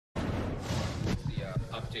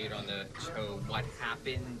update on the toe. What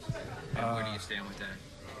happened, and where do you stand with that?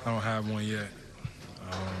 I don't have one yet.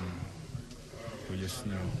 We just, a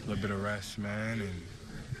little bit of rest, man, and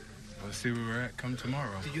let's see where we're at come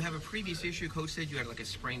tomorrow. Did you have a previous issue? Coach said you had like a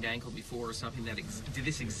sprained ankle before or something. Did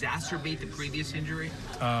this exacerbate the previous injury?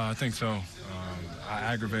 I think so. I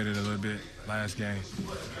aggravated a little bit last game.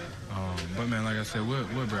 But, man, like I said, we'll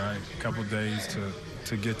be all right. A couple days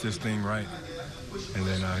to get this thing right and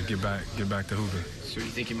then get back to hooping. So you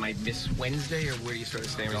think you might miss Wednesday, or where do you sort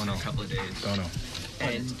of stay in a couple of days? Don't know.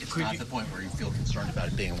 And it's not the point where you feel concerned about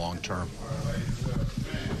it being long-term.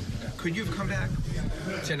 Could you have come back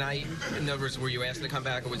tonight? In other words, were you asked to come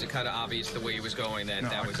back, or was it kind of obvious the way it was going that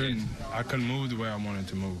that was it? I couldn't move the way I wanted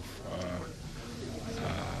to move.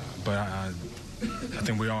 But I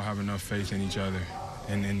think we all have enough faith in each other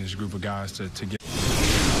and in this group of guys to get.